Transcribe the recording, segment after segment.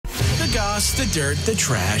Toss the dirt, the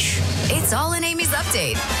trash. It's all in Aimee's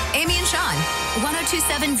update. Aimee and Shawn,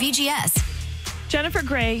 102.7 VGS. Jennifer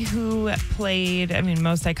Grey, who played,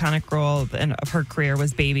 most iconic role of her career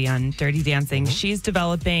was Baby on Dirty Dancing. She's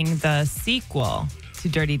developing the sequel to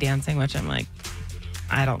Dirty Dancing, which I'm like,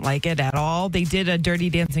 I don't like it at all. They did a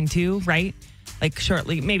Dirty Dancing 2, right? Like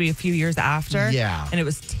shortly, maybe a few years after. Yeah. And it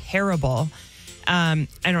was terrible. I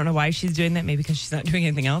don't know why she's doing that. Maybe because she's not doing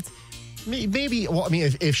anything else. Maybe,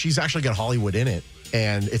 if she's actually got Hollywood in it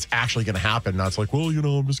and it's actually going to happen, now it's like,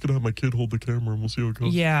 I'm just going to have my kid hold the camera and we'll see how it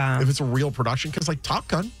goes. Yeah. If it's a real production, because like Top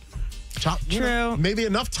Gun. True. Maybe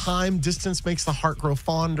enough time, distance makes the heart grow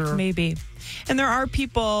fonder. Maybe. And there are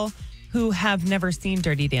people who have never seen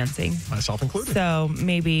Dirty Dancing. Myself included. So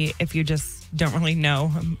maybe if you just don't really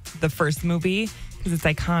know the first movie, because it's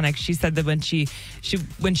iconic. She said that when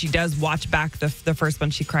she does watch back the first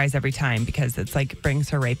one, she cries every time because it's like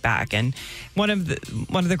brings her right back. And one of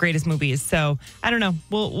the greatest movies. So I don't know.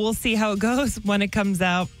 We'll see how it goes when it comes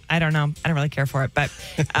out. I don't know. I don't really care for it, but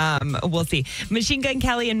we'll see. Machine Gun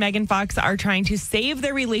Kelly and Megan Fox are trying to save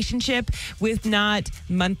their relationship with not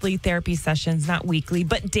monthly therapy sessions, not weekly,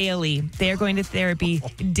 but daily. They are going to therapy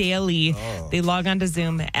daily. They log on to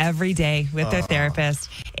Zoom every day with their therapist,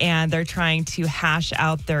 and they're trying to hash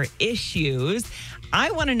out their issues.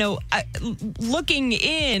 I want to know, looking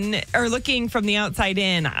from the outside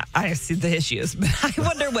in, I see the issues, but I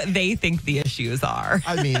wonder what they think the issues are.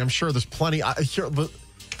 I'm sure there's plenty.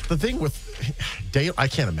 The thing with daily, I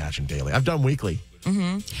can't imagine daily. I've done weekly.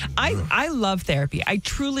 I love therapy. I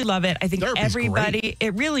truly love it. I think Therapy's everybody, great.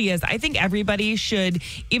 It really is. I think everybody should,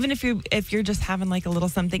 even if you're just having like a little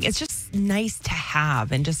something, it's just nice to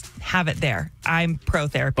have and just have it there. I'm pro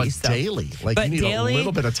therapy. But daily, you need a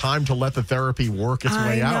little bit of time to let the therapy work its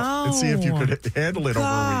way out and see if you could handle it over a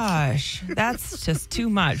week. Gosh, that's just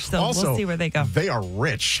too much. So also, we'll see where they go. They are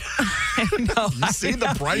rich. I know. You see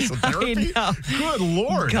the price of therapy? I know. Good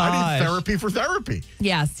Lord. Gosh. I need therapy for therapy.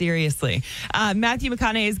 Yeah, seriously. Matthew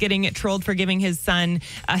McConaghey is getting trolled for giving his son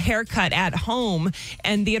a haircut at home,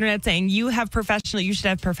 and the internet saying you should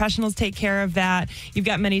have professionals take care of that. You've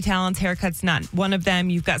got many talents, haircuts not one of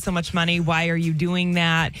them. You've got so much money. Why are you doing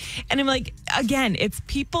that? And I'm like, again, it's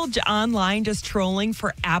people online just trolling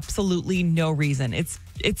for absolutely no reason. It's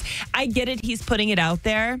I get it. He's putting it out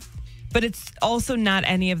there, but it's also not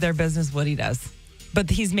any of their business what he does. But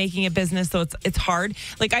he's making a business, so it's hard.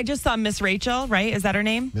 Like I just saw Miss Rachel, right? Is that her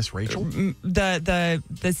name? Miss Rachel? The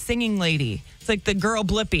singing lady. It's like the girl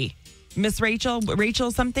Blippy. Miss Rachel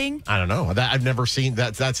something? I don't know. I've never seen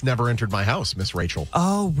that. That's never entered my house, Miss Rachel.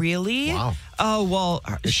 Oh, really? Wow. Oh, well.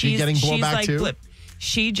 Is she getting blowback like too?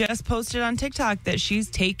 She just posted on TikTok that she's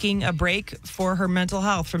taking a break for her mental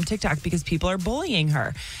health from TikTok because people are bullying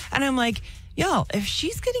her. And I'm like, yo, if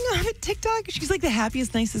she's getting off at TikTok, she's like the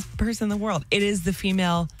happiest, nicest person in the world. It is the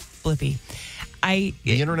female Blippy. The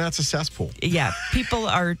internet's a cesspool. Yeah, people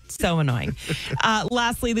are so annoying.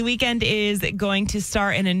 Lastly, The Weeknd is going to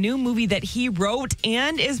star in a new movie that he wrote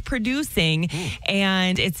and is producing,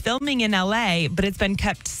 and it's filming in LA, but it's been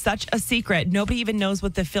kept such a secret. Nobody even knows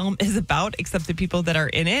what the film is about except the people that are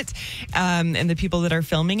in it and the people that are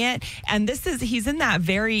filming it. And he's in that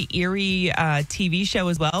very eerie TV show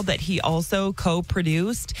as well that he also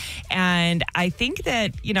co-produced. And I think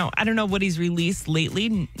that, I don't know what he's released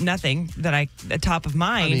lately. Nothing that top of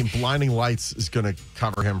mind. Blinding Lights is going to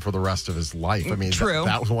cover him for the rest of his life. True.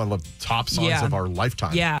 That was one of the top songs of our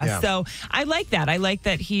lifetime. Yeah. So I like that. I like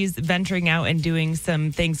that he's venturing out and doing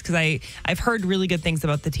some things because I've heard really good things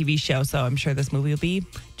about the TV show. So I'm sure this movie will be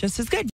just as good.